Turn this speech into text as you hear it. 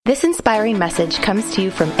This inspiring message comes to you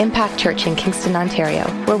from Impact Church in Kingston, Ontario,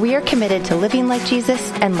 where we are committed to living like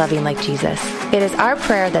Jesus and loving like Jesus. It is our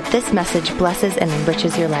prayer that this message blesses and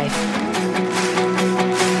enriches your life.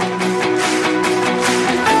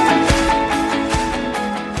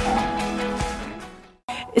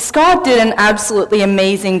 Scott did an absolutely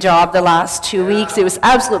amazing job the last 2 weeks. It was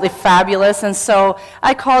absolutely fabulous. And so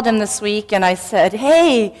I called him this week and I said,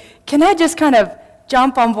 hey, can I just kind of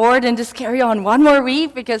jump on board and just carry on one more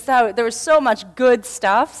week, because there was so much good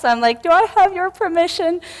stuff. So I'm like, do I have your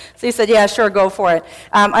permission? So he said, yeah, sure, go for it.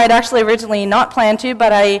 I had actually originally not planned to,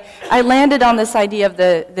 but I landed on this idea of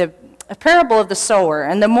the parable of the sower.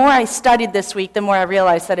 And the more I studied this week, the more I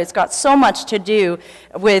realized that it's got so much to do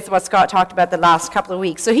with what Scott talked about the last couple of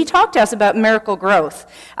weeks. So he talked to us about miracle growth.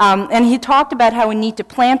 And he talked about how we need to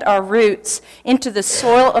plant our roots into the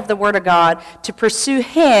soil of the Word of God to pursue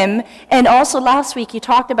Him. And also last week he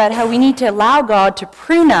talked about how we need to allow God to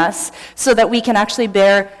prune us so that we can actually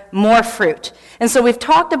bear more fruit. And so we've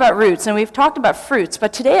talked about roots and we've talked about fruits,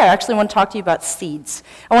 but today I actually want to talk to you about seeds.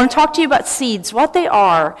 I want to talk to you about seeds, what they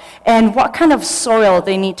are, and what kind of soil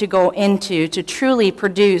they need to go into to truly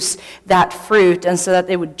produce that fruit, and so that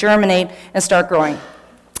they would germinate and start growing.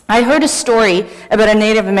 I heard a story about a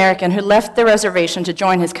Native American who left the reservation to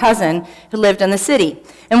join his cousin who lived in the city.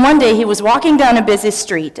 And one day he was walking down a busy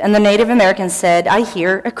street, and the Native American said, "I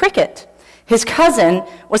hear a cricket." His cousin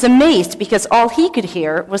was amazed because all he could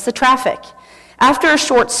hear was the traffic. After a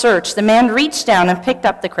short search, the man reached down and picked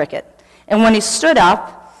up the cricket. And when he stood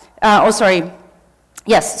up, when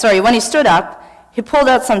he stood up, he pulled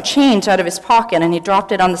out some change out of his pocket and he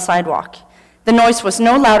dropped it on the sidewalk. The noise was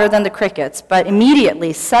no louder than the crickets, but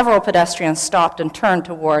immediately several pedestrians stopped and turned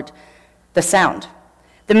toward the sound.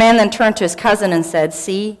 The man then turned to his cousin and said,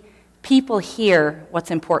 "See, people hear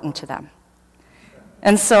what's important to them."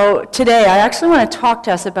 And so today, I actually want to talk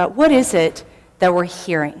to us about what is it that we're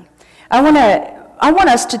hearing. I want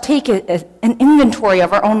us to take an inventory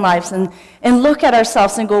of our own lives and look at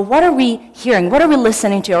ourselves and go, what are we hearing? What are we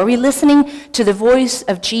listening to? Are we listening to the voice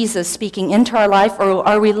of Jesus speaking into our life, or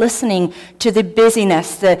are we listening to the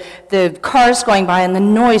busyness, the cars going by, and the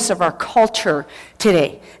noise of our culture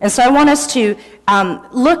today? And so I want us to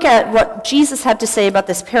look at what Jesus had to say about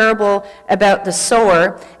this parable about the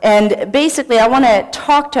sower, and basically I want to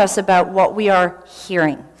talk to us about what we are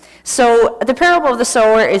hearing. So the parable of the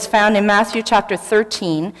sower is found in Matthew chapter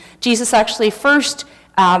 13. Jesus actually first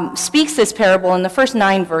speaks this parable in the first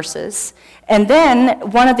 9 verses, and then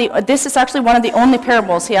this is actually one of the only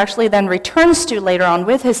parables he actually then returns to later on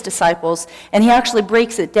with his disciples, and he actually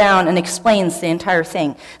breaks it down and explains the entire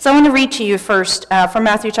thing. So I want to read to you first from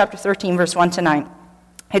Matthew chapter 13, verse 1 to 9.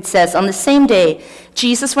 It says, "On the same day,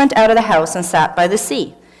 Jesus went out of the house and sat by the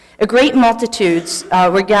sea. A great multitudes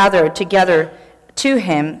were gathered together to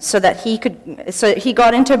him, so he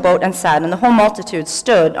got into a boat and sat, and the whole multitude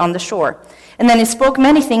stood on the shore. And then he spoke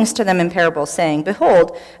many things to them in parables, saying,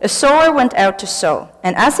 Behold, a sower went out to sow.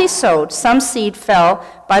 And as he sowed, some seed fell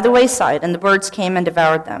by the wayside, and the birds came and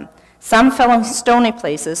devoured them. Some fell on stony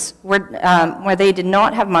places where they did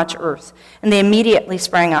not have much earth, and they immediately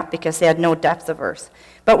sprang up because they had no depth of earth.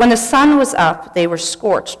 But when the sun was up, they were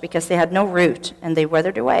scorched because they had no root, and they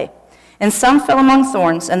withered away. And some fell among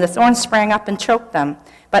thorns, and the thorns sprang up and choked them.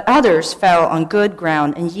 But others fell on good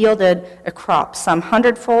ground and yielded a crop, some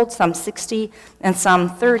 100-fold, some 60, and some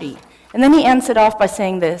 30. And then he ends it off by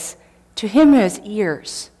saying this, "To him who has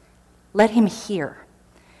ears, let him hear."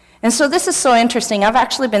 And so this is so interesting. I've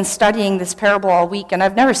actually been studying this parable all week, and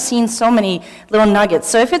I've never seen so many little nuggets.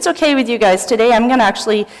 So if it's okay with you guys, today I'm going to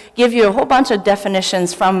actually give you a whole bunch of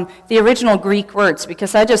definitions from the original Greek words,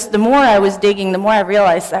 because the more I was digging, the more I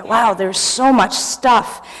realized that, wow, there's so much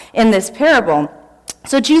stuff in this parable.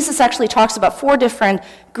 So Jesus actually talks about 4 different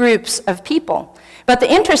groups of people. But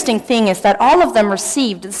the interesting thing is that all of them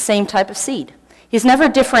received the same type of seed. He's never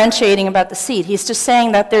differentiating about the seed. He's just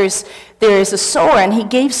saying that there is a sower, and he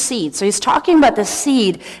gave seed. So he's talking about the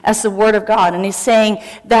seed as the Word of God, and he's saying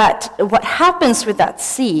that what happens with that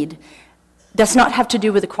seed does not have to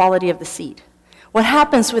do with the quality of the seed. What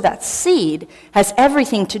happens with that seed has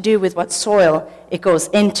everything to do with what soil it goes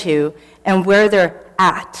into and where they're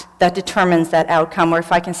at. That determines that outcome. Or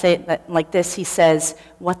if I can say it like this, he says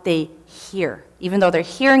what they hear. Even though they're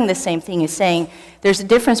hearing the same thing, he's saying there's a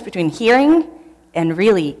difference between hearing and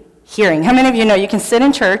really hearing. How many of you know you can sit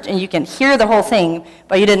in church and you can hear the whole thing,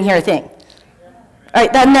 but you didn't hear a thing?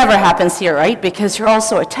 Right, that never happens here, right? Because you're all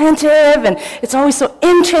so attentive, and it's always so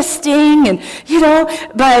interesting, and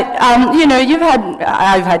But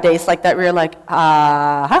I've had days like that where you're like,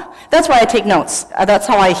 That's why I take notes. That's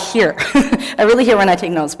how I hear. I really hear when I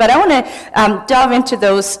take notes. But I want to delve into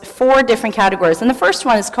those 4 different categories, and the first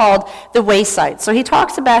one is called the wayside. So he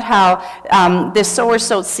talks about how the sower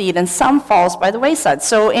sowed seed, and some falls by the wayside.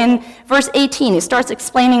 So in verse 18, he starts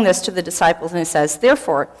explaining this to the disciples, and he says,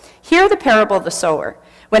 "Therefore, hear the parable of the sower.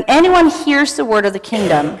 When anyone hears the word of the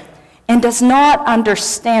kingdom and does not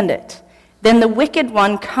understand it, then the wicked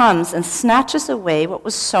one comes and snatches away what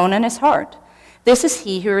was sown in his heart. This is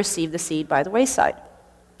he who received the seed by the wayside."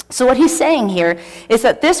 So what he's saying here is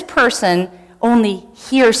that this person only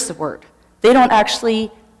hears the word. They don't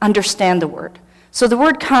actually understand the word. So the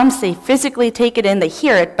word comes, they physically take it in, they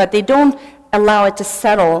hear it, but they don't allow it to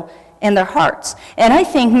settle in their hearts. And I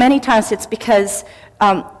think many times it's because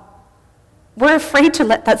we're afraid to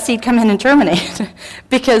let that seed come in and germinate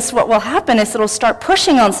because what will happen is it'll start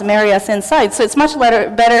pushing on some areas inside. So it's much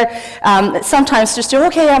better sometimes just to,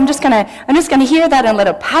 okay, I'm just gonna hear that and let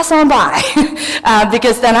it pass on by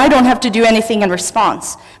because then I don't have to do anything in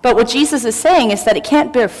response. But what Jesus is saying is that it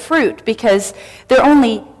can't bear fruit because they're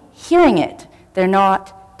only hearing it. They're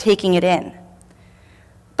not taking it in.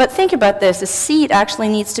 But think about this. A seed actually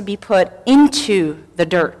needs to be put into the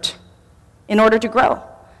dirt in order to grow.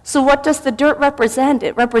 So what does the dirt represent?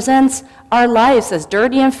 It represents our lives, as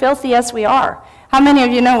dirty and filthy as we are. How many of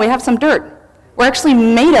you know we have some dirt? We're actually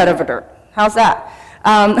made out of dirt. How's that?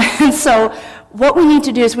 And so what we need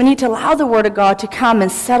to do is we need to allow the Word of God to come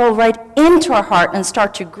and settle right into our heart and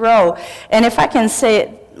start to grow. And if I can say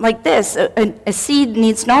it like this, a seed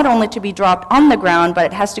needs not only to be dropped on the ground, but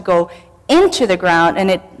it has to go into the ground, and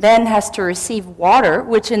it then has to receive water,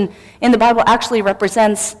 which in the Bible actually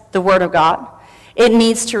represents the Word of God. It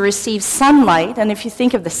needs to receive sunlight, and if you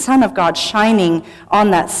think of the Son of God shining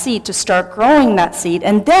on that seed to start growing that seed,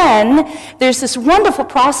 and then there's this wonderful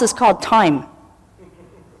process called time.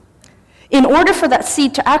 In order for that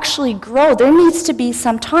seed to actually grow, there needs to be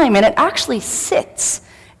some time, and it actually sits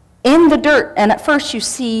in the dirt, and at first you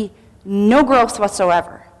see no growth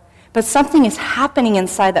whatsoever. But something is happening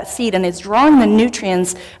inside that seed, and it's drawing the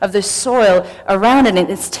nutrients of the soil around it, and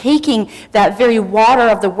it's taking that very water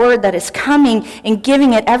of the Word that is coming and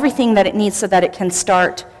giving it everything that it needs so that it can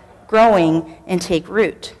start growing and take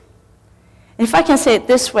root. And if I can say it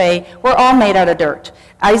this way, we're all made out of dirt.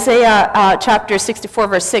 Isaiah chapter 64,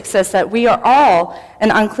 verse 6 says that we are all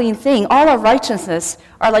an unclean thing. All our righteousness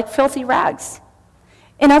are like filthy rags.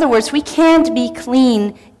 In other words, we can't be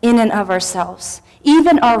clean in and of ourselves.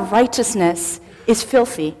 Even our righteousness is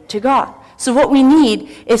filthy to God. So what we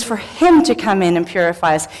need is for Him to come in and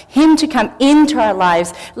purify us, Him to come into our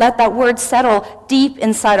lives, let that Word settle deep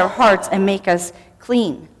inside our hearts and make us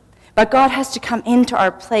clean. But God has to come into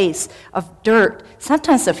our place of dirt,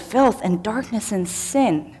 sometimes of filth and darkness and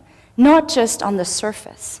sin, not just on the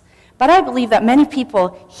surface. But I believe that many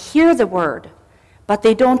people hear the Word, but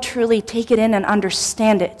they don't truly take it in and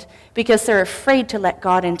understand it because they're afraid to let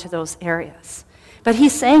God into those areas. But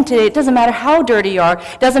He's saying today, it doesn't matter how dirty you are,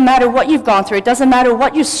 it doesn't matter what you've gone through, it doesn't matter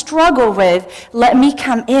what you struggle with, let me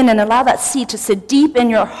come in and allow that seed to sit deep in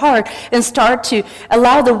your heart and start to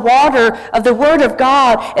allow the water of the Word of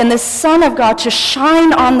God and the Son of God to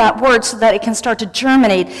shine on that Word so that it can start to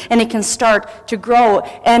germinate and it can start to grow.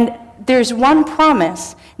 And there's one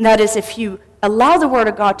promise, and that is if you allow the Word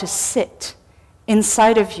of God to sit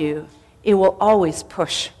inside of you, it will always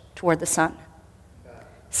push toward the sun.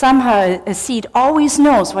 Somehow a seed always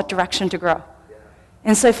knows what direction to grow.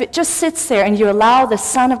 And so if it just sits there and you allow the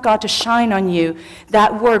Son of God to shine on you,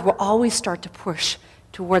 that Word will always start to push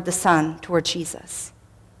toward the sun, toward Jesus.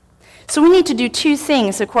 So we need to do 2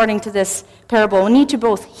 things according to this parable. We need to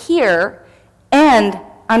both hear and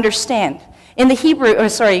understand. In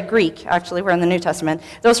the Greek, actually, we're in the New Testament,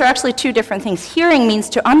 those are actually 2 different things. Hearing means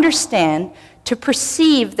to understand, to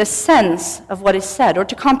perceive the sense of what is said, or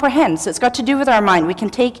to comprehend. So it's got to do with our mind. We can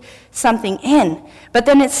take something in. But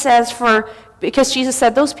then it says because Jesus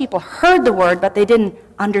said those people heard the word, but they didn't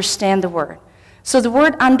understand the word. So the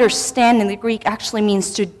word understand in the Greek actually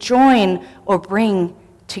means to join or bring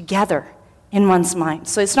together in one's mind.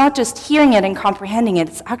 So it's not just hearing it and comprehending it,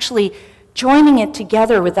 it's actually joining it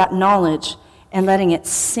together with that knowledge and letting it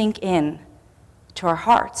sink in to our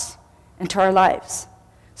hearts and to our lives.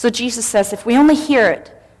 So Jesus says if we only hear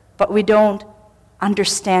it, but we don't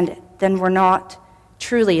understand it, then we're not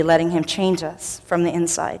truly letting Him change us from the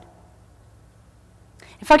inside.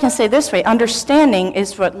 If I can say this way, understanding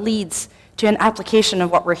is what leads to an application of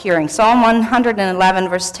what we're hearing. Psalm 111,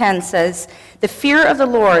 verse 10 says, "The fear of the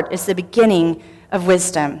Lord is the beginning of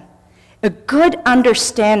wisdom. A good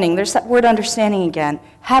understanding, there's that word understanding again,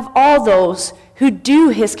 have all those who do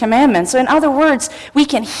his commandments. So in other words, we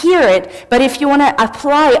can hear it, but if you want to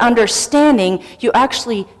apply understanding, you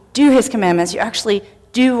actually do his commandments. You actually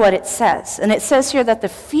do what it says. And it says here that the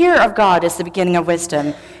fear of God is the beginning of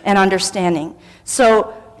wisdom and understanding.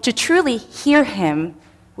 So to truly hear him,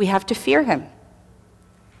 we have to fear him.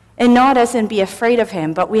 And not as in be afraid of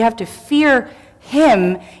him, but we have to fear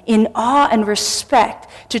him in awe and respect,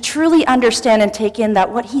 to truly understand and take in that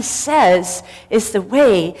what he says is the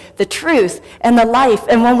way, the truth, and the life.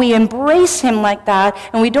 And when we embrace him like that,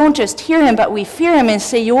 and we don't just hear him, but we fear him and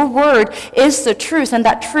say, your word is the truth, and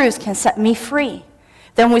that truth can set me free,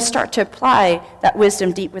 then we start to apply that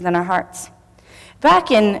wisdom deep within our hearts. Back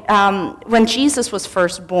in when Jesus was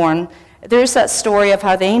first born, there's that story of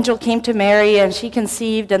how the angel came to Mary and she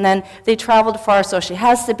conceived, and then they traveled far, so she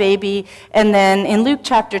has the baby. And then in Luke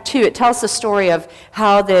chapter 2, it tells the story of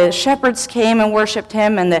how the shepherds came and worshipped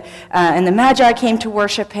him, and the Magi came to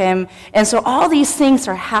worship him. And so all these things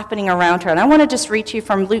are happening around her. And I want to just read to you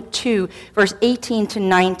from Luke 2, verse 18 to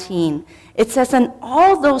 19. It says, and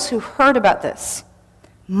all those who heard about this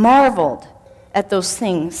marveled at those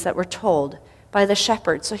things that were told by the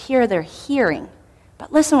shepherds. So here they're hearing.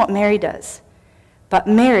 But listen what Mary does. But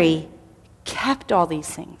Mary kept all these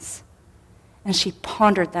things, and she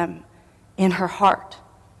pondered them in her heart.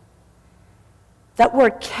 That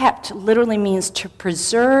word kept literally means to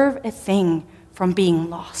preserve a thing from being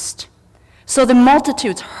lost. So the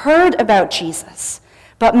multitudes heard about Jesus,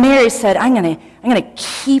 but Mary said, I'm going to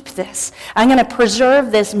keep this. I'm going to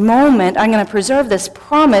preserve this moment. I'm going to preserve this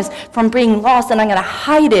promise from being lost, and I'm going to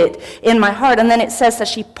hide it in my heart. And then it says that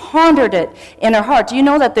she pondered it in her heart. Do you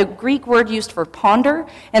know that the Greek word used for ponder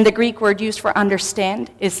and the Greek word used for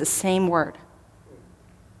understand is the same word?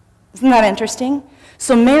 Isn't that interesting?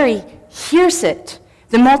 So Mary hears it.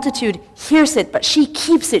 The multitude hears it, but she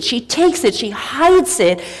keeps it. She takes it. She hides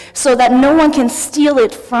it so that no one can steal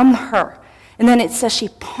it from her. And then it says she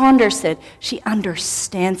ponders it, she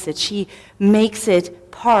understands it, she makes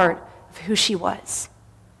it part of who she was.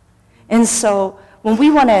 And so when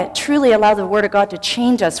we want to truly allow the Word of God to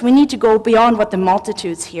change us, we need to go beyond what the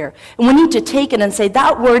multitudes hear. And we need to take it and say,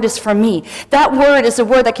 that word is for me. That word is a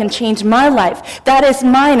word that can change my life. That is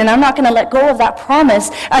mine, and I'm not going to let go of that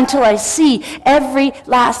promise until I see every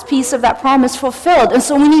last piece of that promise fulfilled. And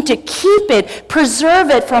so we need to keep it,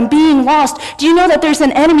 preserve it from being lost. Do you know that there's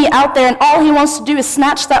an enemy out there, and all he wants to do is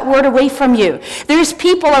snatch that word away from you? There's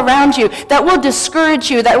people around you that will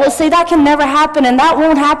discourage you, that will say, that can never happen, and that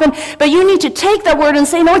won't happen. But you need to take that word and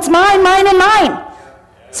say, no, it's mine, mine, and mine.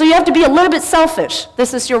 So you have to be a little bit selfish.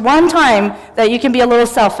 This is your one time that you can be a little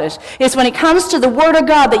selfish. It's when it comes to the Word of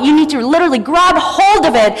God that you need to literally grab hold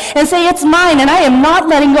of it and say, it's mine, and I am not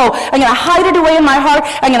letting go. I'm going to hide it away in my heart.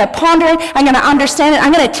 I'm going to ponder it. I'm going to understand it.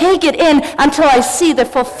 I'm going to take it in until I see the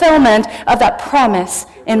fulfillment of that promise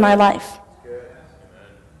in my life.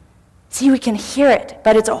 See, we can hear it,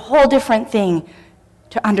 but it's a whole different thing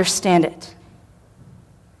to understand it.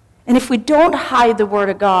 And if we don't hide the Word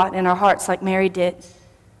of God in our hearts like Mary did,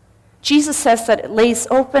 Jesus says that it lays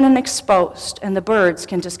open and exposed, and the birds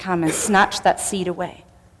can just come and snatch that seed away.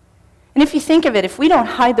 And if you think of it, if we don't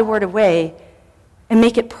hide the Word away and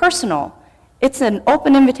make it personal, it's an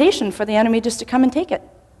open invitation for the enemy just to come and take it.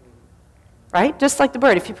 Right? Just like the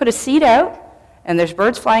bird. If you put a seed out and there's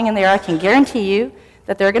birds flying in the air, I can guarantee you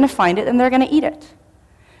that they're going to find it and they're going to eat it.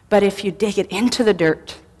 But if you dig it into the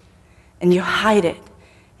dirt and you hide it,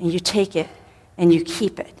 and you take it, and you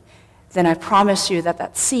keep it, then I promise you that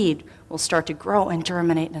that seed will start to grow and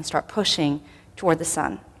germinate and start pushing toward the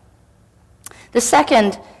sun. The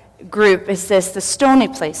second group is the stony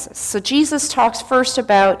places. So Jesus talks first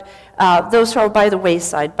about those who are by the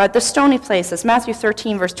wayside, but the stony places. Matthew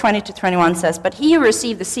 13, verse 20 to 21 says, but he who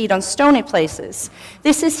received the seed on stony places,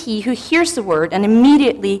 this is he who hears the word and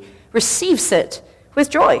immediately receives it with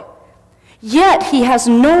joy. Yet he has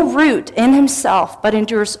no root in himself, but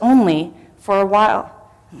endures only for a while.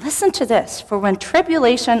 Listen to this. For when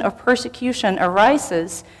tribulation or persecution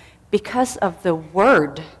arises because of the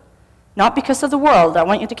word, not because of the world, I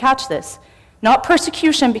want you to catch this, not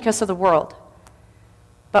persecution because of the world,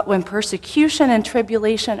 but when persecution and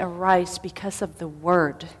tribulation arise because of the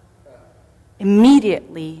word,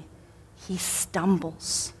 immediately he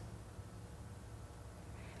stumbles.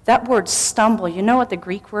 That word stumble, you know what the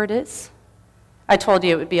Greek word is? I told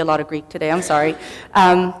you it would be a lot of Greek today, I'm sorry.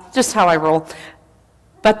 Just how I roll.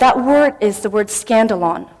 But that word is the word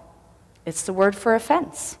scandalon. It's the word for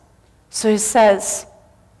offense. So it says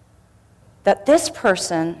that this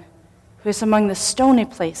person who is among the stony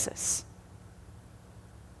places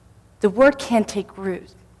the word can't take root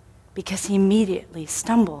because he immediately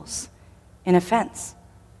stumbles in offense.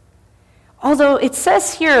 Although it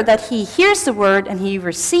says here that he hears the word and he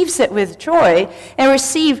receives it with joy, and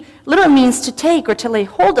receive literally means to take or to lay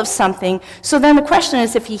hold of something. So then the question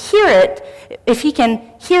is, if he can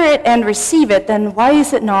hear it and receive it, then why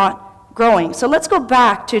is it not growing? So let's go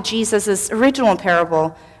back to Jesus' original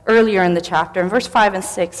parable earlier in the chapter. In verse 5 and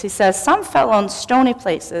 6, he says, "Some fell on stony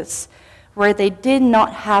places where they did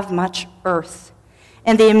not have much earth,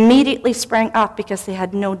 and they immediately sprang up because they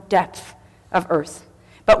had no depth of earth.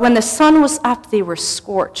 But when the sun was up, they were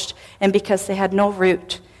scorched, and because they had no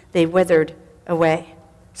root, they withered away."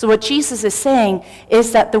 So what Jesus is saying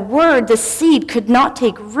is that the word, the seed, could not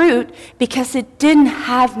take root because it didn't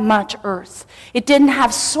have much earth. It didn't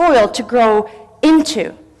have soil to grow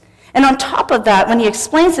into. And on top of that, when he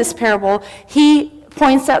explains this parable, he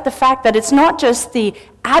points out the fact that it's not just the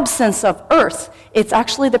absence of earth, it's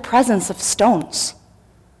actually the presence of stones.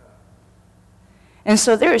 And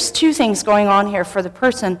so there's two things going on here for the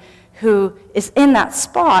person who is in that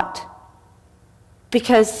spot,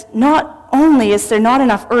 because not only is there not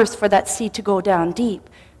enough earth for that seed to go down deep,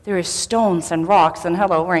 there is stones and rocks, and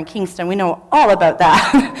hello, we're in Kingston, we know all about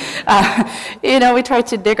that. We tried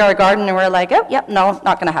to dig our garden and we're like, oh, yep, no,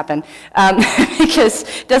 not going to happen, because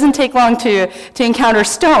it doesn't take long to encounter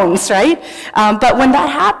stones, right? But when that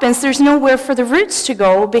happens, there's nowhere for the roots to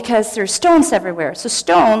go because there's stones everywhere. So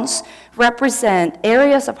stones represent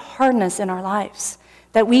areas of hardness in our lives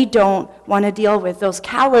that we don't want to deal with, those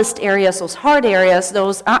calloused areas, those hard areas,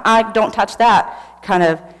 those don't touch that kind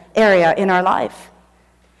of area in our life.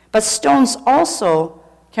 But stones also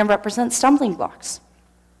can represent stumbling blocks.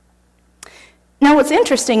 Now what's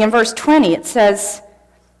interesting, in verse 20, it says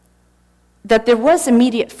that there was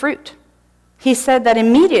immediate fruit. He said that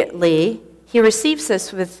immediately he receives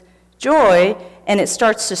this with joy and it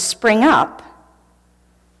starts to spring up.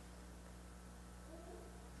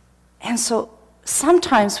 And so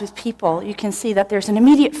sometimes with people, you can see that there's an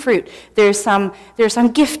immediate fruit. There's some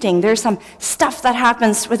gifting. There's some stuff that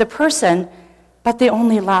happens with a person, but they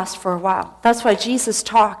only last for a while. That's why Jesus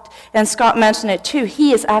talked, and Scott mentioned it too.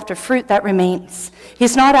 He is after fruit that remains.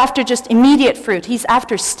 He's not after just immediate fruit. He's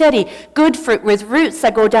after steady, good fruit with roots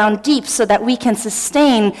that go down deep so that we can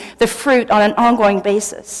sustain the fruit on an ongoing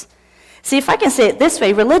basis. See, if I can say it this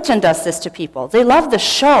way, religion does this to people. They love the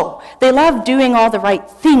show. They love doing all the right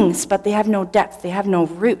things, but they have no depth. They have no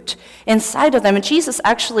root inside of them. And Jesus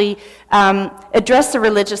actually addressed the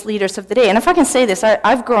religious leaders of the day. And if I can say this,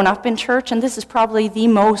 I've grown up in church, and this is probably the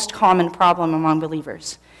most common problem among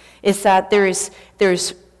believers, is that there's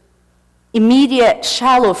immediate,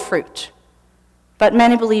 shallow fruit. But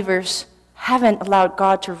many believers haven't allowed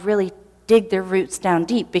God to really dig their roots down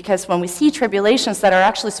deep, because when we see tribulations that are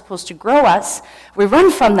actually supposed to grow us, we run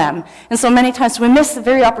from them. And so many times we miss the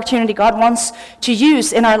very opportunity God wants to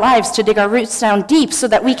use in our lives to dig our roots down deep so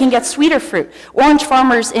that we can get sweeter fruit. Orange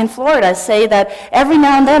farmers in Florida say that every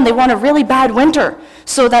now and then they want a really bad winter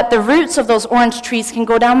so that the roots of those orange trees can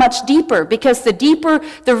go down much deeper, because the deeper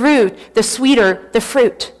the root, the sweeter the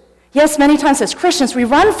fruit. Yes, many times as Christians, we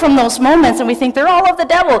run from those moments and we think they're all of the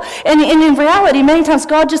devil. And in reality, many times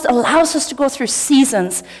God just allows us to go through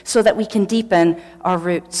seasons so that we can deepen our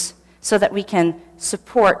roots, so that we can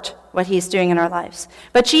support what he's doing in our lives.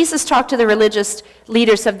 But Jesus talked to the religious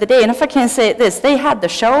leaders of the day, and if I can say it this, they had the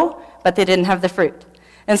show, but they didn't have the fruit.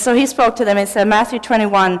 And so he spoke to them and said, Matthew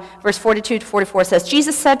 21, verse 42 to 44 says,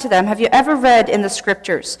 Jesus said to them, "Have you ever read in the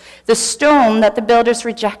scriptures, the stone that the builders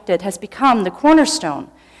rejected has become the cornerstone?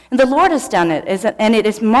 And the Lord has done it, and it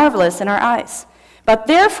is marvelous in our eyes. But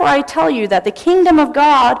therefore I tell you that the kingdom of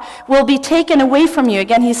God will be taken away from you."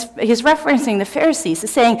 Again, he's referencing the Pharisees.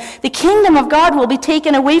 He's saying, the kingdom of God will be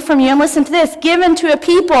taken away from you, and listen to this, given to a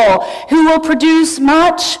people who will produce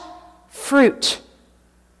much fruit.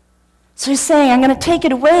 So he's saying, I'm going to take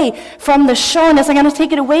it away from the showness. I'm going to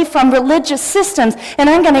take it away from religious systems, and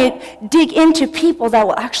I'm going to dig into people that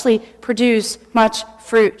will actually produce much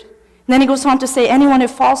fruit. And then he goes on to say, anyone who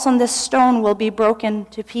falls on this stone will be broken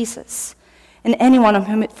to pieces, and anyone on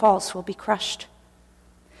whom it falls will be crushed.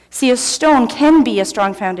 See, a stone can be a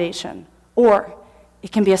strong foundation, or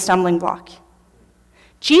it can be a stumbling block.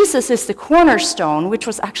 Jesus is the cornerstone, which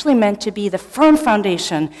was actually meant to be the firm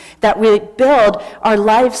foundation that we build our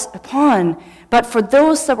lives upon. But for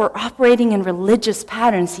those that were operating in religious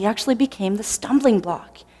patterns, he actually became the stumbling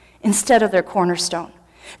block instead of their cornerstone.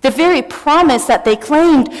 The very promise that they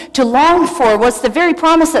claimed to long for was the very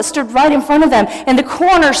promise that stood right in front of them, and the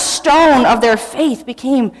cornerstone of their faith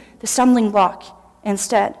became the stumbling block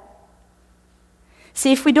instead.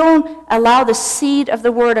 See, if we don't allow the seed of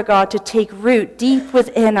the Word of God to take root deep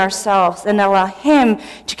within ourselves and allow Him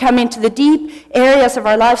to come into the deep areas of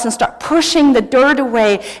our lives and start pushing the dirt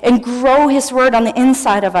away and grow His Word on the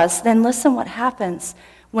inside of us, then listen what happens.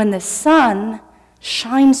 When the sun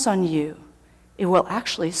shines on you, it will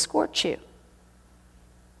actually scorch you.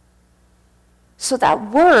 So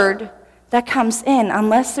that Word that comes in,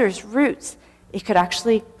 unless there's roots, it could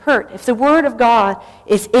actually hurt. If the Word of God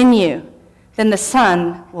is in you, then the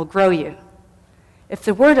sun will grow you. If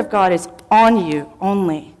the Word of God is on you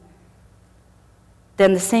only,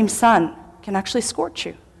 then the same sun can actually scorch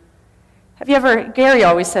you. Have you ever, Gary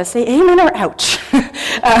always says, say amen or ouch.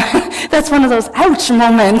 That's one of those ouch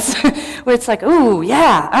moments where it's like, ooh,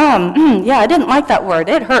 yeah, yeah, I didn't like that word.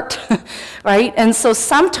 It hurt, right? And so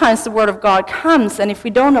sometimes the Word of God comes, and if we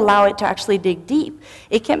don't allow it to actually dig deep,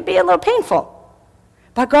 it can be a little painful.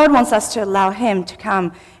 But God wants us to allow Him to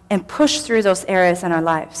come and push through those areas in our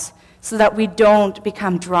lives so that we don't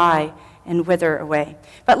become dry and wither away.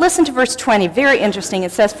 But listen to verse 20, very interesting.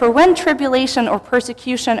 It says, "For when tribulation or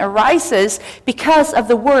persecution arises because of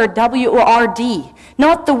the word," W-O-R-D,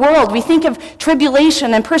 not the world. We think of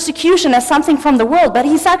tribulation and persecution as something from the world, but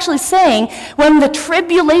he's actually saying when the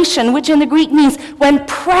tribulation, which in the Greek means when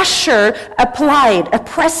pressure applied, a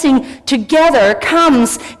pressing together,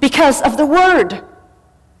 comes because of the word,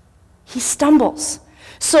 he stumbles.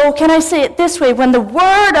 So can I say it this way? When the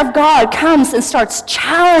Word of God comes and starts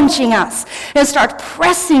challenging us and starts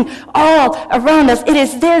pressing all around us, it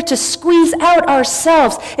is there to squeeze out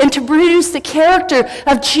ourselves and to produce the character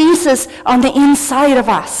of Jesus on the inside of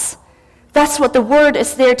us. That's what the Word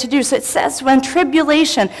is there to do. So it says when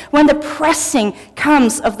tribulation, when the pressing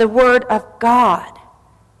comes of the Word of God,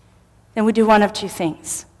 then we do one of two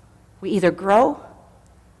things. We either grow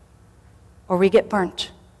or we get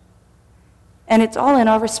burnt. And it's all in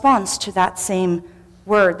our response to that same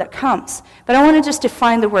word that comes. But I want to just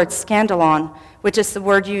define the word scandalon, which is the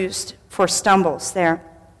word used for stumbles there.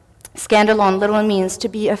 Scandalon literally means to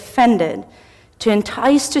be offended, to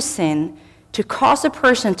entice to sin, to cause a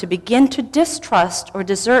person to begin to distrust or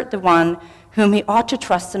desert the one whom he ought to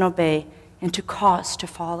trust and obey, and to cause to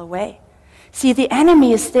fall away. See, the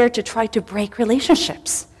enemy is there to try to break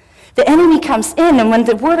relationships. The enemy comes in, and when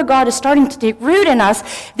the Word of God is starting to take root in us,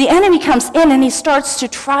 the enemy comes in and he starts to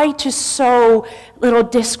try to sow little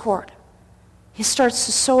discord. He starts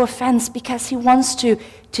to sow offense because he wants to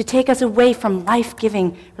take us away from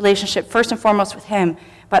life-giving relationship, first and foremost with him,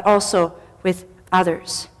 but also with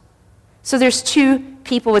others. So there's two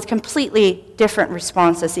people with completely different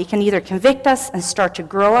responses. He can either convict us and start to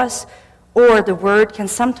grow us, or the Word can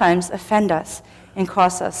sometimes offend us and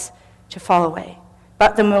cause us to fall away.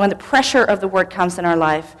 But when the pressure of the Word comes in our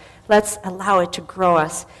life, let's allow it to grow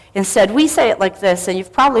us. Instead, we say it like this, and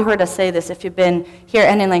you've probably heard us say this if you've been here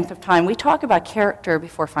any length of time. We talk about character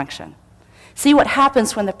before function. See what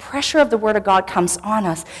happens when the pressure of the Word of God comes on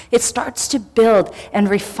us. It starts to build and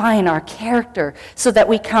refine our character so that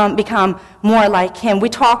we become more like Him. We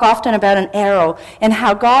talk often about an arrow and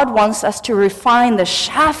how God wants us to refine the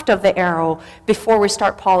shaft of the arrow before we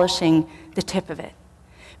start polishing the tip of it.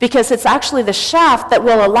 Because it's actually the shaft that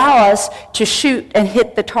will allow us to shoot and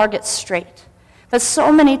hit the target straight. But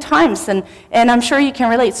so many times, and I'm sure you can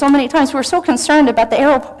relate, so many times we're so concerned about the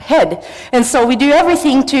arrowhead. And so we do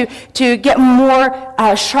everything to get more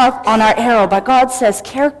sharp on our arrow. But God says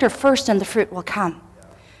character first and the fruit will come.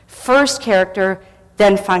 First character,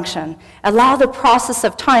 then function. Allow the process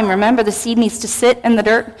of time. Remember, the seed needs to sit in the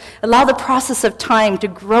dirt. Allow the process of time to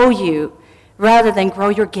grow you rather than grow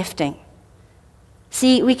your gifting.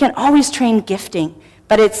 See, we can always train gifting,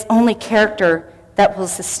 but it's only character that will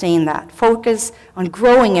sustain that. Focus on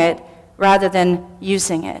growing it rather than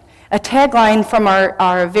using it. A tagline from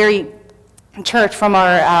our very church, from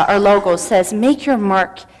our logo, says, "Make your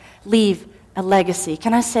mark, leave a legacy."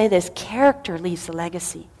 Can I say this? Character leaves a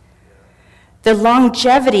legacy. The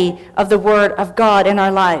longevity of the Word of God in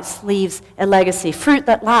our lives leaves a legacy. Fruit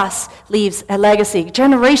that lasts leaves a legacy.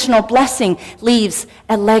 Generational blessing leaves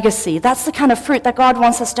a legacy. That's the kind of fruit that God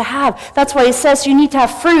wants us to have. That's why He says you need to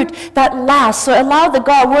have fruit that lasts. So allow the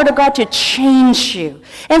Word of God to change you.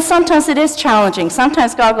 And sometimes it is challenging.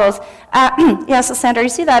 Sometimes God goes, yes, Sandra, you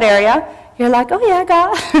see that area? You're like, oh yeah,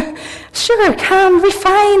 God. Sure, come,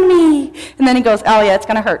 refine me. And then He goes, oh yeah, it's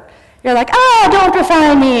going to hurt. You're like, oh, don't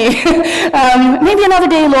refine me. Maybe another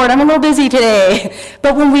day, Lord. I'm a little busy today.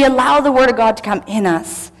 But when we allow the Word of God to come in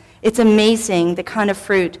us, it's amazing the kind of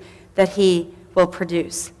fruit that He will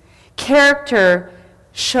produce. Character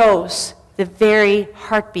shows the very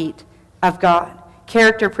heartbeat of God.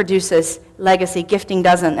 Character produces legacy. Gifting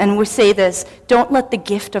doesn't. And we say this, don't let the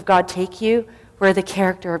gift of God take you. where the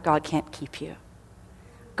character of God can't keep you.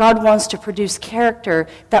 God wants to produce character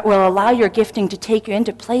that will allow your gifting to take you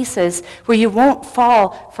into places where you won't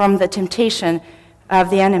fall from the temptation of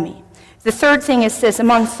the enemy. The third thing is this,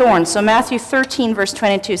 among thorns. So Matthew 13, verse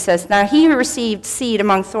 22 says, "Now he who received seed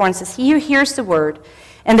among thorns is he who hears the word,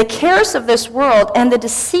 and the cares of this world and the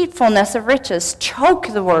deceitfulness of riches choke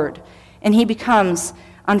the word, and he becomes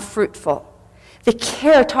unfruitful." The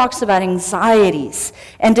care talks about anxieties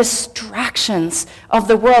and distractions of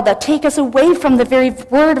the world that take us away from the very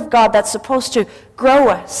word of God that's supposed to grow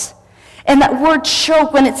us. And that word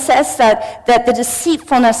choke, when it says that the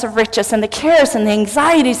deceitfulness of riches and the cares and the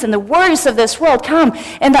anxieties and the worries of this world come,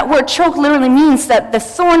 and that word choke literally means that the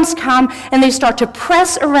thorns come and they start to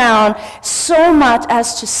press around so much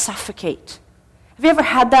as to suffocate. Have you ever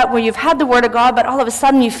had that where you've had the word of God, but all of a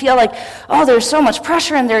sudden you feel like, oh, there's so much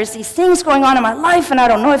pressure and there's these things going on in my life and I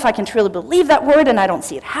don't know if I can truly believe that word and I don't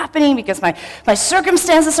see it happening because my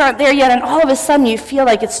circumstances aren't there yet, and all of a sudden you feel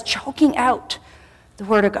like it's choking out the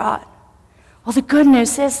word of God. Well, the good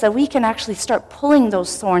news is that we can actually start pulling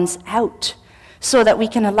those thorns out so that we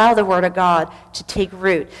can allow the word of God to take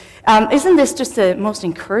root. Isn't this just the most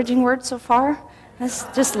encouraging word so far? That's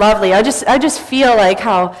just lovely. I just feel like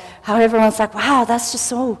how everyone's like, wow, that's just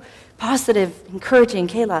so positive, encouraging,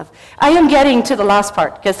 Caleb. I am getting to the last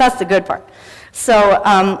part because that's the good part. So,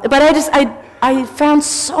 but I found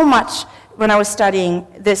so much when I was studying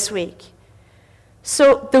this week.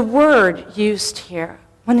 So the word used here,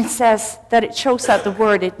 when it says that it chokes out the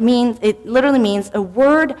word, it literally means a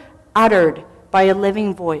word uttered by a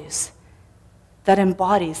living voice that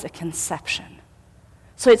embodies a conception.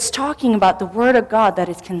 So it's talking about the word of God that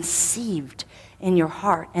is conceived in your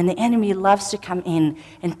heart, and the enemy loves to come in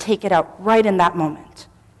and take it out right in that moment.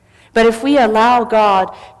 But if we allow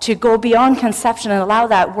God to go beyond conception and allow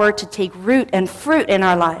that word to take root and fruit in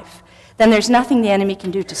our life, then there's nothing the enemy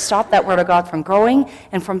can do to stop that word of God from growing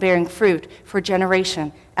and from bearing fruit for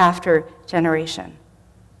generation after generation.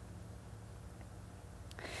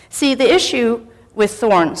 See, the issue with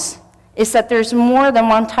thorns is that there's more than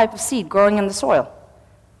one type of seed growing in the soil.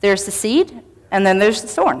 There's the seed, and then there's the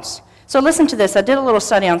thorns. So listen to this. I did a little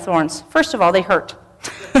study on thorns. First of all, they hurt.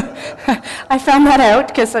 I found that out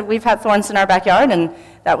because we've had thorns in our backyard, and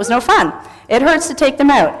that was no fun. It hurts to take them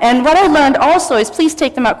out. And what I learned also is please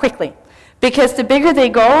take them out quickly, because the bigger they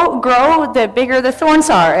grow, the bigger the thorns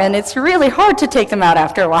are, and it's really hard to take them out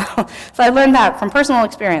after a while. So I learned that from personal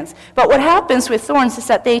experience. But what happens with thorns is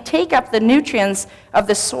that they take up the nutrients of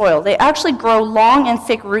the soil. They actually grow long and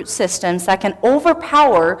thick root systems that can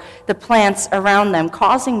overpower the plants around them,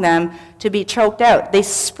 causing them to be choked out. They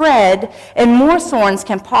spread, and more thorns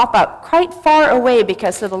can pop up quite far away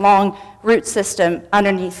because of the long root system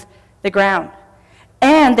underneath the ground.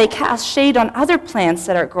 And they cast shade on other plants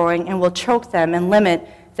that are growing and will choke them and limit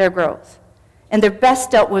their growth. And they're best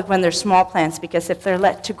dealt with when they're small plants, because if they're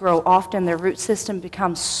let to grow, often their root system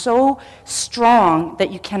becomes so strong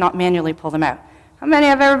that you cannot manually pull them out. How many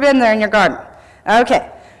have ever been there in your garden? Okay.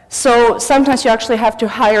 So sometimes you actually have to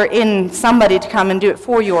hire in somebody to come and do it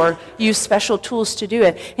for you, or use special tools to do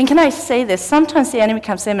it. And can I say this? Sometimes the enemy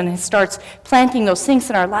comes in and he starts planting those things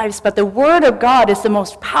in our lives, but the Word of God is the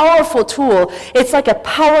most powerful tool. It's like a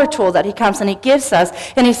power tool that he comes and he gives us.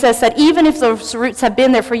 And he says that even if those roots have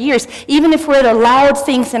been there for years, even if we're allowed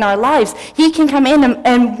things in our lives, he can come in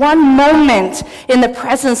and one moment in the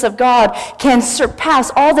presence of God can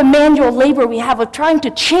surpass all the manual labor we have of trying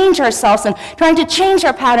to change ourselves and trying to change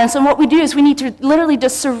our patterns. And what we do is we need to literally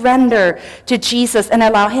just surrender to Jesus and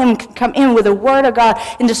allow him to come in with the Word of God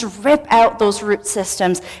and just rip out those root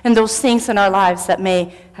systems and those things in our lives that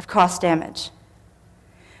may have caused damage.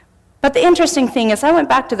 But the interesting thing is, I went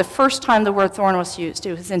back to the first time the word thorn was used.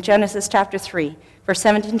 It was in Genesis chapter 3, verse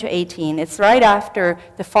 17 to 18. It's right after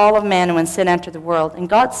the fall of man and when sin entered the world. And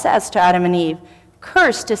God says to Adam and Eve,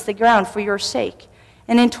 "Cursed is the ground for your sake,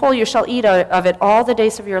 and in toil you shall eat of it all the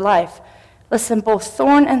days of your life. Listen, both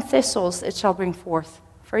thorn and thistles it shall bring forth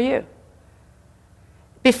for you."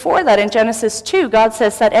 Before that, in Genesis 2, God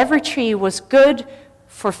says that every tree was good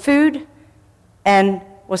for food and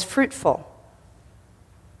was fruitful.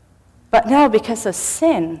 But now, because of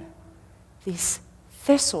sin, these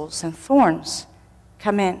thistles and thorns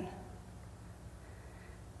come in.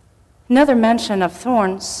 Another mention of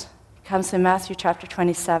thorns comes in Matthew chapter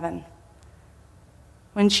 27.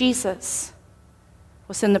 When Jesus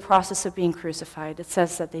was in the process of being crucified, it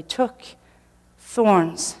says that they took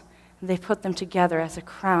thorns and they put them together as a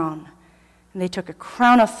crown. And they took a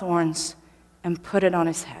crown of thorns and put it on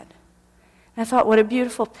his head. And I thought, what a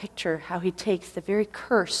beautiful picture, how he takes the very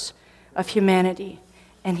curse of humanity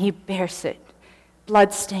and he bears it,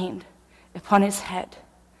 blood-stained, upon his head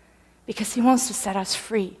because he wants to set us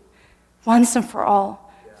free once and for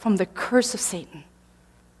all from the curse of Satan.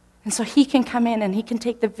 And so he can come in and he can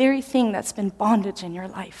take the very thing that's been bondage in your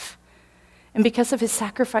life. And because of his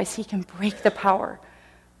sacrifice, he can break the power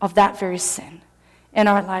of that very sin in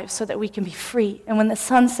our lives so that we can be free. And when the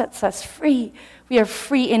Son sets us free, we are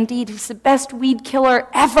free indeed. He's the best weed killer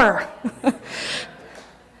ever.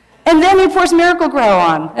 And then he pours Miracle-Gro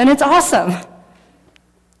on, and it's awesome.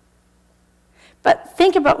 But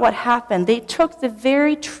think about what happened. They took the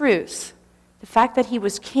very truth, the fact that he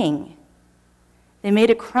was king, they made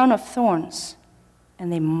a crown of thorns,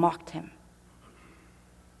 and they mocked him.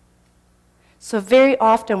 So very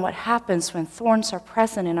often what happens when thorns are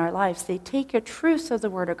present in our lives, they take a truth of the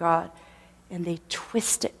Word of God and they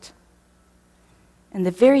twist it. And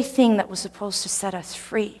the very thing that was supposed to set us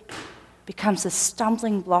free becomes a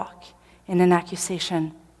stumbling block and an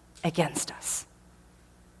accusation against us.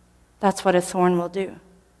 That's what a thorn will do.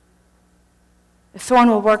 A thorn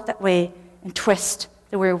will work that way and twist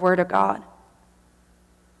the very Word of God.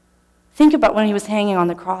 Think about when he was hanging on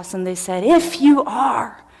the cross and they said, if you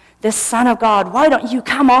are the Son of God, why don't you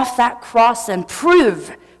come off that cross and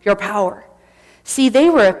prove your power? See, they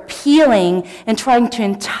were appealing and trying to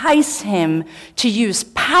entice him to use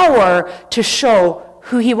power to show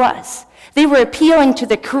who he was. They were appealing to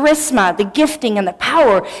the charisma, the gifting, and the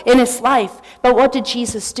power in his life. But what did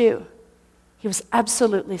Jesus do? He was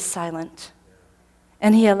absolutely silent.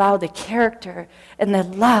 And he allowed the character and the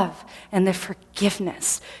love and the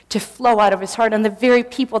forgiveness to flow out of his heart. And the very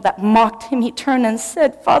people that mocked him, he turned and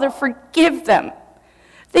said, Father, forgive them.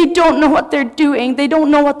 They don't know what they're doing. They don't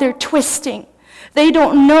know what they're twisting. They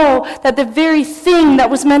don't know that the very thing that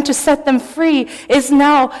was meant to set them free is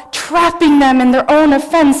now trapping them in their own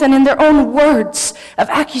offense and in their own words of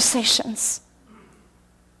accusations.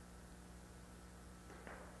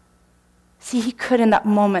 See, he could in that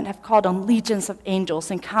moment have called on legions of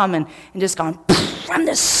angels and come and just gone, I'm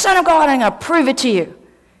the Son of God, I'm going to prove it to you.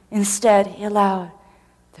 Instead, he allowed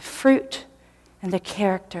the fruit and the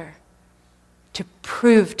character to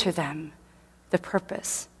prove to them the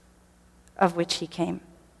purpose of which he came.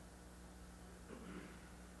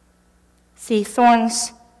 See,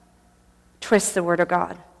 thorns twist the Word of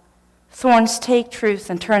God. Thorns take truth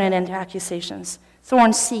and turn it into accusations.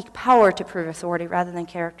 Thorns seek power to prove authority rather than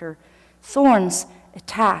character. Thorns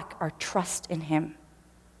attack our trust in him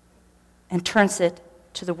and turns it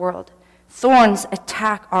to the world. Thorns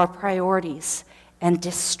attack our priorities and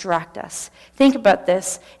distract us. Think about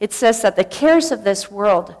this. It says that the cares of this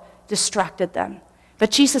world distracted them.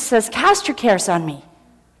 But Jesus says, cast your cares on me.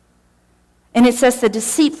 And it says the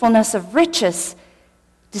deceitfulness of riches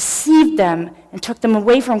deceived them and took them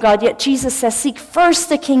away from God. Yet Jesus says, seek first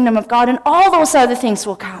the kingdom of God and all those other things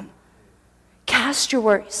will come. Cast your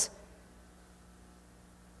worries.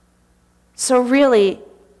 So really,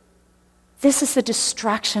 this is a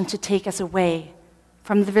distraction to take us away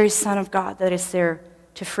from the very Son of God that is there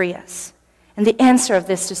to free us. And the answer of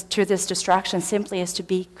this to this distraction simply is to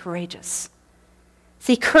be courageous.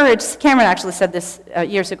 See, courage, Cameron actually said this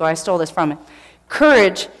years ago, I stole this from him.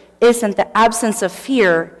 Courage isn't the absence of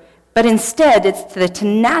fear, but instead it's the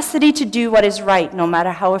tenacity to do what is right, no matter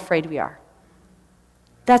how afraid we are.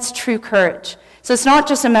 That's true courage. So it's not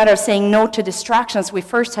just a matter of saying no to distractions. We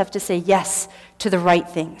first have to say yes to the right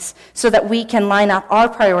things so that we can line up our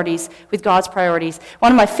priorities with God's priorities.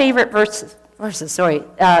 One of my favorite Proverbs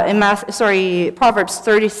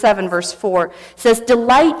 37, verse 4 says,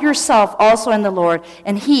 delight yourself also in the Lord,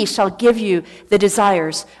 and he shall give you the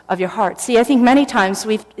desires of your heart. See, I think many times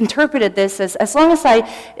we've interpreted this as long as I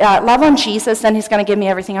love on Jesus, then he's going to give me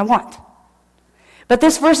everything I want. But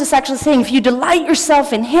this verse is actually saying, if you delight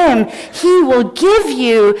yourself in him, he will give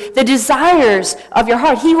you the desires of your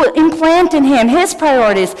heart. He will implant in him his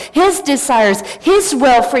priorities, his desires, his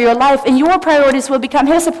will for your life, and your priorities will become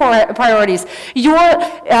his priorities.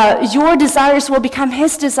 Your desires will become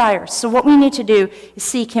his desires. So what we need to do is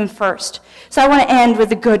seek him first. So I want to end with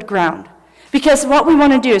the good ground. Because what we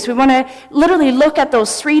want to do is we want to literally look at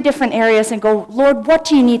those three different areas and go, Lord, what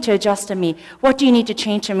do you need to adjust in me? What do you need to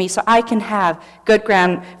change in me so I can have good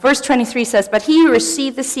ground? Verse 23 says, but he who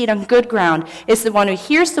received the seed on good ground is the one who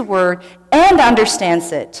hears the word and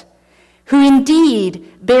understands it, who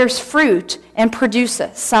indeed bears fruit and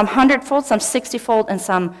produces, some 100-fold, some 60-fold, and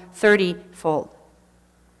some 30-fold.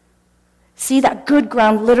 See, that good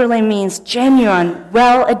ground literally means genuine,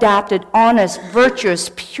 well-adapted, honest, virtuous,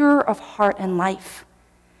 pure of heart and life.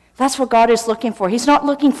 That's what God is looking for. He's not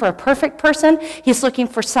looking for a perfect person. He's looking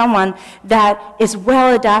for someone that is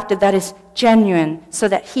well adapted, that is genuine, so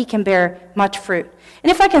that he can bear much fruit.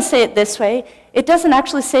 And if I can say it this way, it doesn't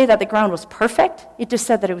actually say that the ground was perfect. It just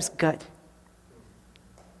said that it was good.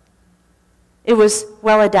 It was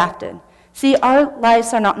well adapted. See, our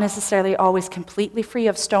lives are not necessarily always completely free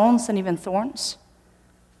of stones and even thorns,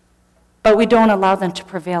 but we don't allow them to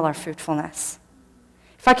prevail our fruitfulness.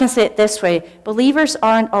 If I can say it this way, believers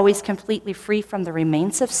aren't always completely free from the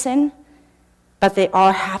remains of sin, but they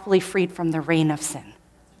are happily freed from the reign of sin.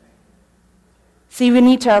 See, we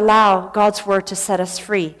need to allow God's word to set us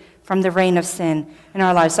free from the reign of sin in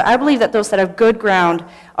our lives. So I believe that those that have good ground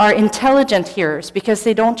are intelligent hearers, because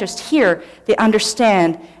they don't just hear, they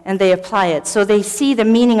understand and they apply it. So they see the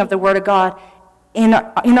meaning of the word of God in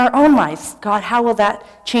our own lives. God, how will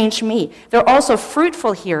that change me? They're also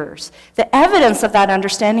fruitful hearers. The evidence of that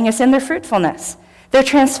understanding is in their fruitfulness. They're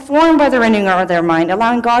transformed by the renewing of their mind,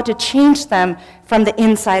 allowing God to change them from the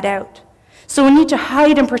inside out. So we need to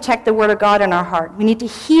hide and protect the word of God in our heart. We need to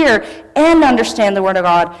hear and understand the word of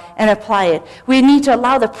God and apply it. We need to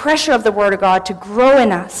allow the pressure of the word of God to grow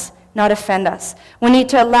in us, not offend us. We need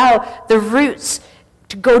to allow the roots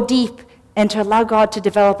to go deep and to allow God to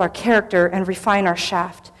develop our character and refine our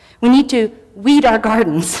shaft. We need to weed our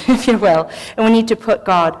gardens, if you will, and we need to put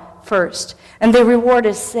God first. And the reward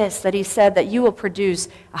is this, that he said that you will produce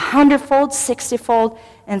 100-fold, 60-fold,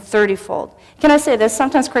 and 30-fold. Can I say this?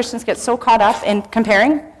 Sometimes Christians get so caught up in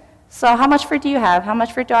comparing. So how much fruit do you have? How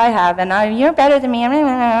much fruit do I have? And you're better than me.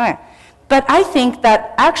 But I think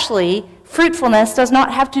that actually fruitfulness does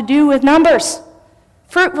not have to do with numbers.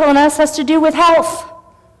 Fruitfulness has to do with health.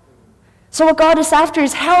 So what God is after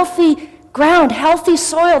is healthy ground, healthy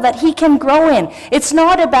soil that he can grow in. It's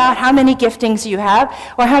not about how many giftings you have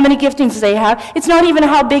or how many giftings they have. It's not even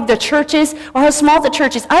how big the church is or how small the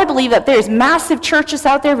church is. I believe that there's massive churches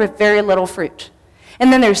out there with very little fruit.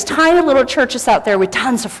 And then there's tiny little churches out there with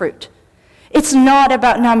tons of fruit. It's not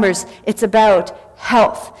about numbers. It's about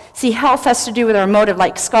health. See, health has to do with our motive.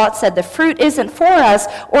 Like Scott said, the fruit isn't for us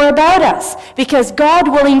or about us, because God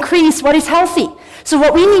will increase what is healthy. So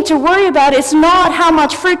what we need to worry about is not how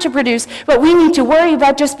much fruit to produce, but we need to worry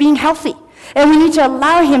about just being healthy. And we need to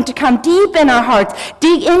allow him to come deep in our hearts,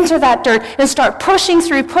 dig into that dirt, and start pushing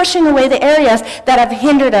through, pushing away the areas that have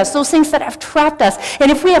hindered us, those things that have trapped us.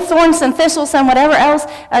 And if we have thorns and thistles and whatever else,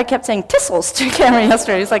 I kept saying thistles to Cameron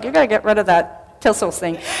yesterday. He's like, you got to get rid of that thistles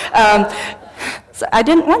thing. So I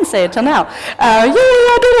didn't want to say it till now. I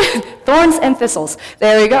did it. Thorns and thistles.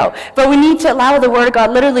 There we go. But we need to allow the word of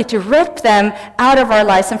God literally to rip them out of our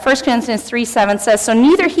lives. And 1 Corinthians 3:7 says, so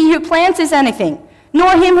neither he who plants is anything,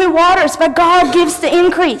 nor him who waters, but God gives the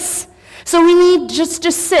increase. So we need just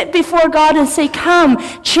to sit before God and say, come,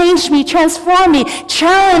 change me, transform me,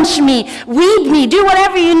 challenge me, weed me, do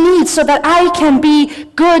whatever you need so that I can be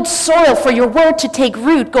good soil for your word to take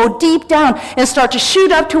root, go deep down and start to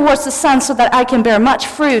shoot up towards the sun so that I can bear much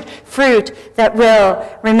fruit that will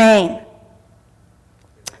remain.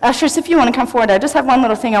 Ushers, if you want to come forward, I just have one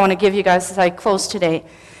little thing I want to give you guys as I close today.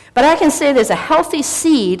 But I can say this, a healthy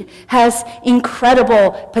seed has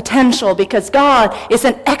incredible potential because God is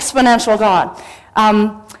an exponential God.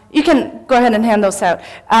 You can go ahead and hand those out.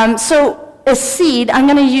 So a seed, I'm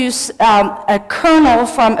going to use a kernel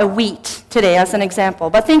from a wheat today as an example.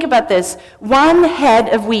 But think about this. One head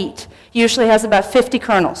of wheat usually has about 50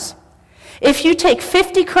 kernels. If you take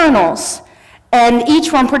 50 kernels and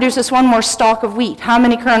each one produces one more stalk of wheat, how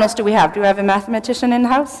many kernels do we have? Do we have a mathematician in the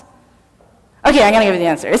house? Okay, I'm going to give you the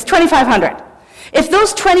answer. It's 2,500. If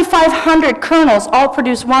those 2,500 kernels all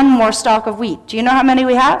produce one more stalk of wheat, do you know how many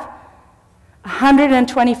we have?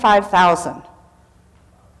 125,000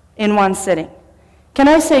 in one sitting. Can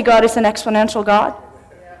I say God is an exponential God?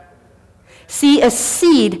 See, a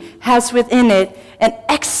seed has within it an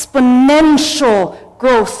exponential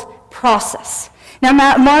growth process. Now,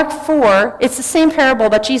 Mark 4, it's the same parable,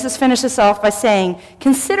 but Jesus finishes off by saying,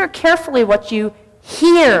 consider carefully what you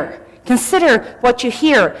hear. Consider what you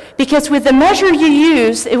hear, because with the measure you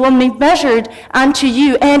use, it will be measured unto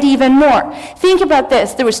you and even more. Think about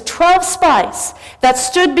this. There was 12 spies that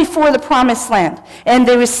stood before the promised land, and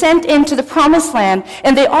they were sent into the promised land,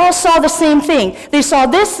 and they all saw the same thing. They saw,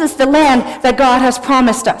 this is the land that God has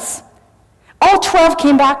promised us. All 12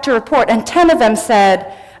 came back to report, and 10 of them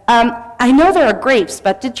said, I know there are grapes,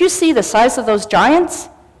 but did you see the size of those giants?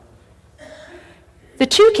 The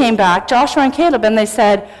 2 came back, Joshua and Caleb, and they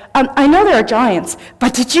said, I know there are giants,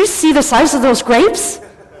 but did you see the size of those grapes?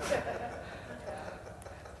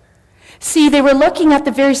 See, they were looking at the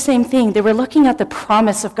very same thing. They were looking at the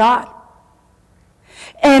promise of God.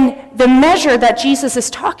 And the measure that Jesus is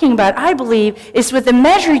talking about, I believe, is with the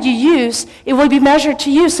measure you use, it will be measured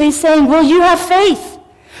to you. So he's saying, will you have faith?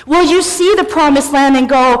 Will you see the promised land and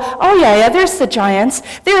go, oh yeah, there's the giants,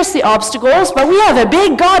 there's the obstacles, but we have a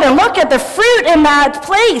big God, and look at the fruit in that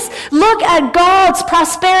place. Look at God's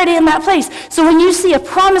prosperity in that place. So when you see a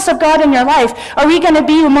promise of God in your life, are we going to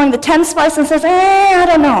be among the 10 spies and says, I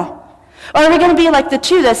don't know? Or are we going to be like the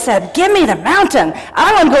 2 that said, give me the mountain.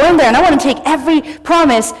 I want to go in there and I want to take every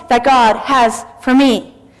promise that God has for me.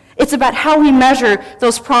 It's about how we measure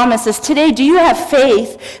those promises. Today, do you have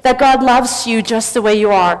faith that God loves you just the way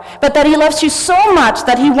you are, but that he loves you so much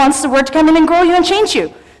that he wants the word to come in and grow you and change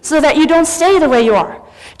you so that you don't stay the way you are?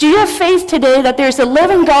 Do you have faith today that there's a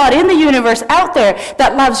living God in the universe out there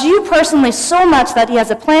that loves you personally so much that he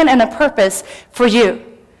has a plan and a purpose for you?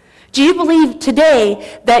 Do you believe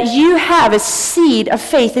today that you have a seed of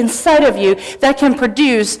faith inside of you that can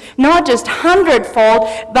produce not just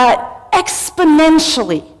 100-fold, but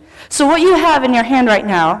exponentially? So what you have in your hand right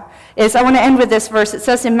now is, I want to end with this verse. It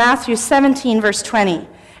says in Matthew 17, verse 20,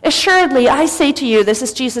 assuredly, I say to you, this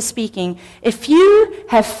is Jesus speaking, if you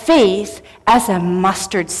have faith as a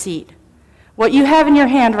mustard seed, what you have in your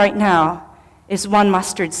hand right now is one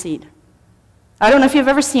mustard seed. I don't know if you've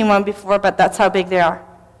ever seen one before, but that's how big they are.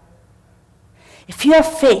 If you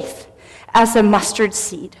have faith as a mustard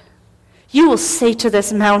seed, you will say to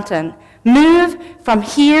this mountain, move from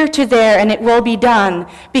here to there, and it will be done,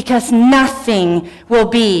 because nothing will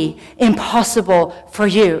be impossible for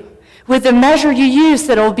you. With the measure you use,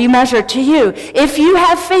 that will be measured to you. If you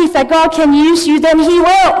have faith that God can use you, then he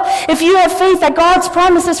will. If you have faith that God's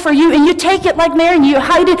promises for you, and you take it like Mary, and you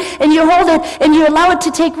hide it, and you hold it, and you allow it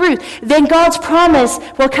to take root, then God's promise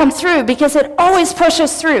will come through, because it always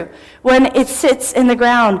pushes through when it sits in the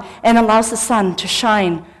ground and allows the sun to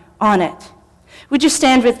shine on it. Would you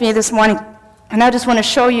stand with me this morning? And I just want to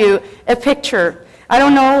show you a picture. I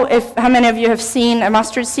don't know how many of you have seen a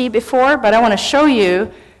mustard seed before, but I want to show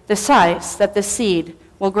you the size that the seed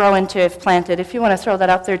will grow into if planted. If you want to throw that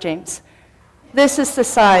up there, James. This is the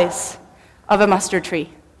size of a mustard tree.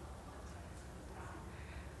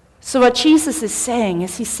 So what Jesus is saying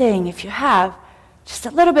is, he's saying if you have just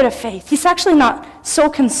a little bit of faith, he's actually not so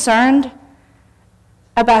concerned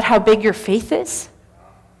about how big your faith is.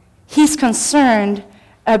 He's concerned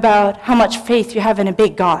about how much faith you have in a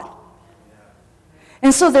big God.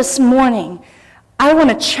 And so this morning, I want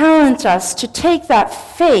to challenge us to take that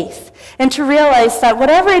faith and to realize that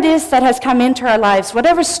whatever it is that has come into our lives,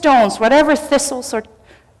 whatever stones, whatever thistles or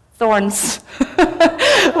thorns,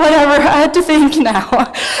 whatever, I had to think now,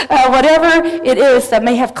 whatever it is that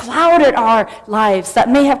may have clouded our lives, that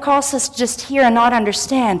may have caused us to just hear and not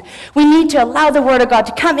understand, we need to allow the Word of God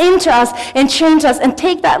to come into us and change us and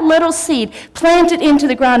take that little seed, plant it into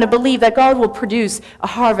the ground, and believe that God will produce a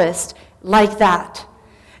harvest like that.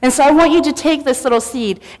 And so I want you to take this little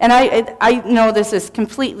seed, and I know this is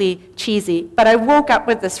completely cheesy, but I woke up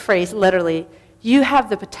with this phrase, literally, you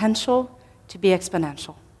have the potential to be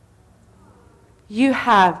exponential. You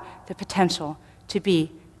have the potential to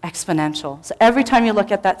be exponential. So every time you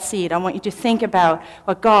look at that seed, I want you to think about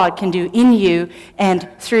what God can do in you and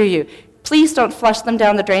through you. Please don't flush them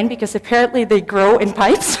down the drain, because apparently they grow in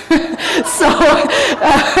pipes. So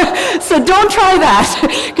don't try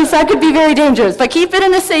that, because that could be very dangerous. But keep it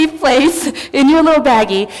in a safe place in your little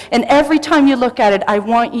baggie, and every time you look at it, I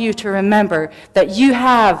want you to remember that you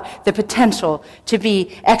have the potential to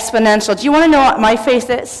be exponential. Do you want to know what my faith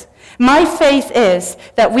is? My faith is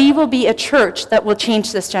that we will be a church that will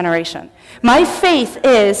change this generation. My faith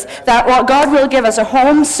is that God will give us a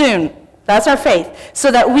home soon. That's our faith,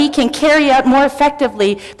 so that we can carry out more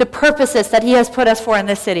effectively the purposes that he has put us for in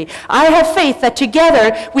this city. I have faith that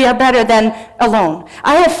together we are better than alone.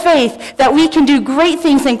 I have faith that we can do great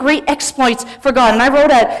things and great exploits for God. And I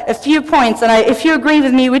wrote out a few points, and if you agree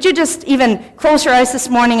with me, would you just even close your eyes this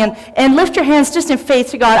morning and lift your hands just in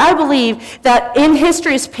faith to God? I believe that in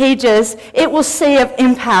history's pages, it will say of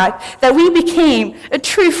Impact that we became a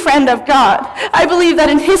true friend of God. I believe that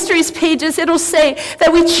in history's pages, it will say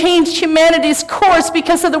that we changed humanity's course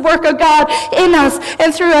because of the work of God in us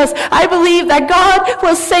and through us. I believe that God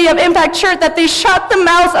will say of Impact Church that they shut the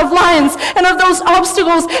mouth of lions and of those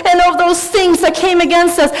obstacles and of those things that came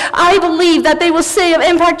against us. I believe that they will say of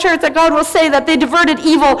Impact Church that God will say that they diverted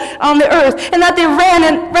evil on the earth and that they ran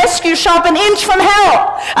and rescue shop an inch from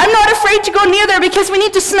hell. I'm not afraid to go near there, because we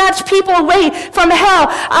need to snatch people away from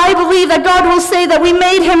hell. I believe that God will say that we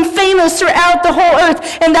made him famous throughout the whole earth,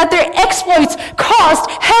 and that their exploits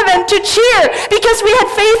caused heaven to to cheer because we had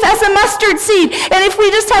faith as a mustard seed. And if we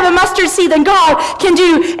just have a mustard seed, then God can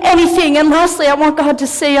do anything. And lastly, I want God to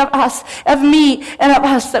say of us, of me, and of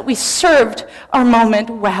us that we served our moment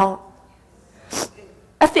well.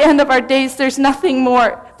 At the end of our days, there's nothing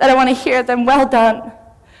more that I want to hear than well done,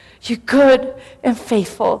 you good and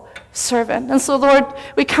faithful servant. And so, Lord,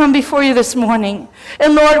 we come before you this morning.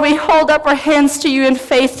 And Lord, we hold up our hands to you in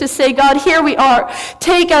faith to say, God, here we are.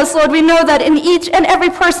 Take us, Lord. We know that in each and every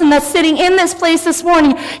person that's sitting in this place this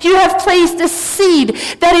morning, you have placed a seed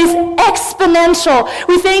that is exponential.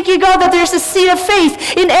 We thank you, God, that there's a seed of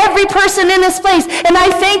faith in every person in this place. And I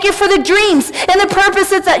thank you for the dreams and the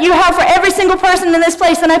purposes that you have for every single person in this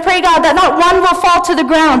place. And I pray, God, that not one will fall to the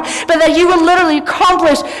ground, but that you will literally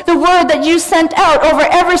accomplish the word that you sent out over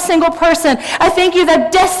every single person. I thank you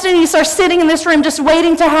that destinies are sitting in this room just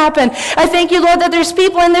waiting to happen. I thank you, Lord, that there's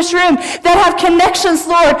people in this room that have connections,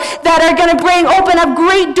 Lord, that are going to open up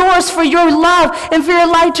great doors for your love and for your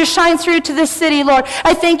light to shine through to this city, Lord.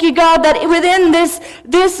 I thank you, God, that within this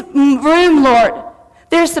room, Lord,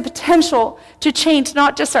 there's the potential to change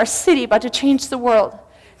not just our city, but to change the world.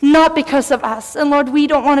 Not because of us. And Lord, we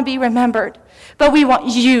don't want to be remembered, but we want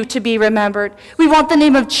you to be remembered. We want the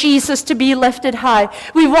name of Jesus to be lifted high.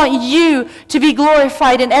 We want you to be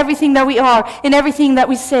glorified in everything that we are, in everything that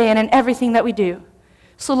we say, and in everything that we do.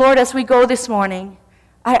 So Lord, as we go this morning,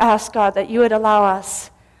 I ask, God, that you would allow us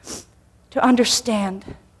to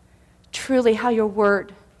understand truly how your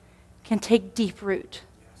word can take deep root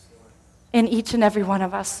in each and every one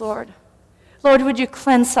of us, Lord. Lord, would you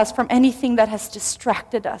cleanse us from anything that has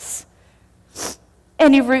distracted us?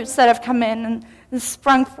 Any roots that have come in and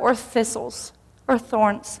sprung forth thistles or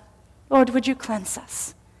thorns. Lord, would you cleanse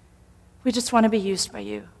us? We just want to be used by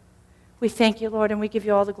you. We thank you, Lord, and we give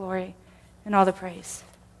you all the glory and all the praise.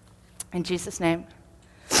 In Jesus' name,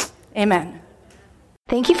 amen.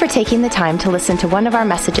 Thank you for taking the time to listen to one of our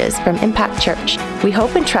messages from Impact Church. We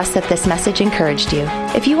hope and trust that this message encouraged you.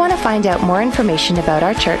 If you want to find out more information about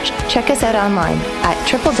our church, check us out online at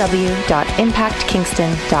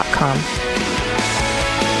www.impactkingston.com.